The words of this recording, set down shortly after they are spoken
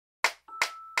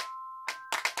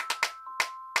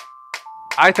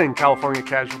I think California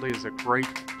Casualty is a great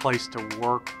place to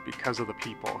work because of the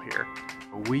people here.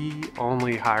 We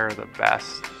only hire the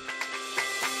best.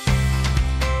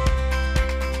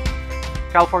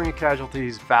 California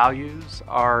Casualty's values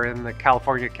are in the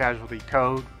California Casualty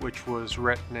Code, which was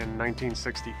written in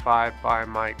 1965 by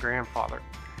my grandfather.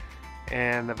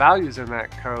 And the values in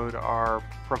that code are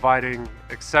providing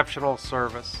exceptional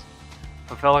service,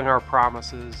 fulfilling our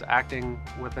promises, acting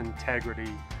with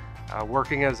integrity,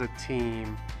 working as a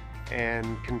team,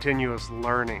 and continuous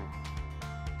learning.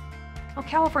 Well,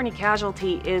 California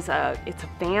Casualty it's a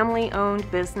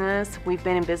family-owned business. We've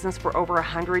been in business for over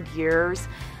 100 years.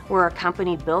 We're a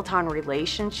company built on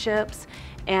relationships,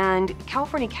 and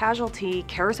California Casualty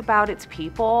cares about its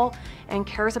people and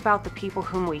cares about the people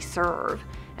whom we serve.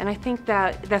 And I think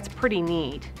that's pretty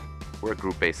neat. We're a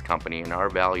group-based company, and our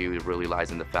value really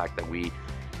lies in the fact that we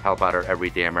help out our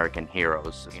everyday American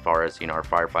heroes, as far as our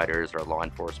firefighters, our law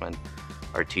enforcement,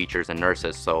 our teachers and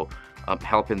nurses. So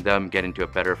helping them get into a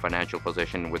better financial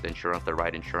position with insurance, the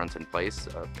right insurance in place,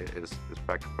 is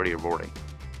pretty rewarding.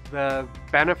 The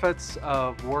benefits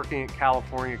of working at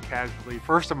California Casualty,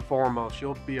 first and foremost,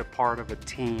 you'll be a part of a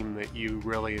team that you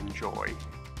really enjoy.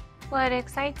 What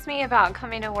excites me about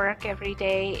coming to work every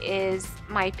day is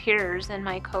my peers and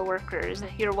my coworkers.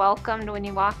 You're welcomed when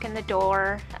you walk in the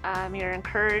door, you're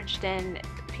encouraged, and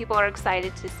people are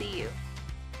excited to see you.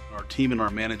 Our team and our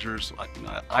managers,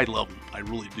 I love them, I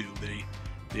really do.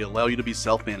 They allow you to be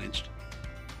self-managed.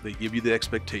 They give you the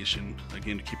expectation,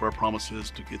 again, to keep our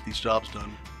promises, to get these jobs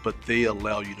done, but they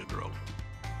allow you to grow.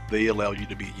 They allow you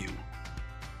to be you.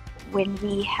 When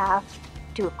we have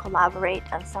to collaborate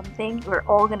on something, we're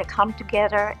all going to come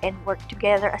together and work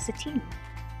together as a team.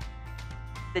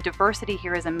 The diversity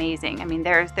here is amazing. I mean,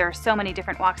 there are so many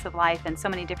different walks of life and so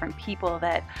many different people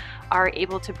that are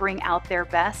able to bring out their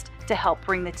best to help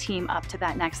bring the team up to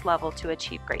that next level to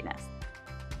achieve greatness.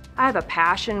 I have a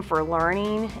passion for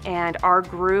learning, and our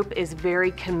group is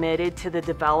very committed to the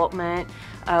development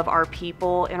of our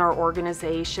people in our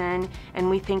organization, and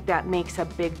we think that makes a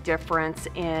big difference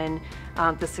in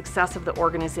the success of the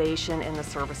organization and the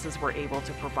services we're able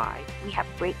to provide. We have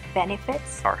great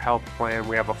benefits. Our health plan,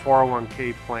 we have a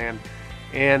 401k plan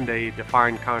and a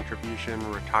defined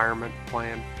contribution retirement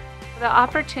plan. The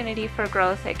opportunity for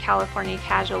growth at California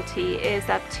Casualty is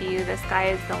up to you. The sky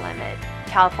is the limit.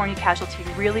 California Casualty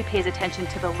really pays attention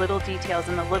to the little details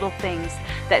and the little things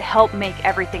that help make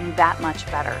everything that much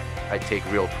better. I take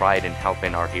real pride in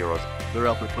helping our heroes. They're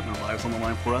out there putting their lives on the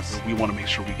line for us. We want to make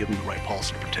sure we give them the right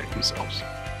policy to protect themselves.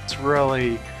 It's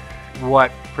really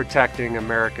what protecting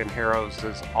American heroes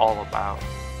is all about.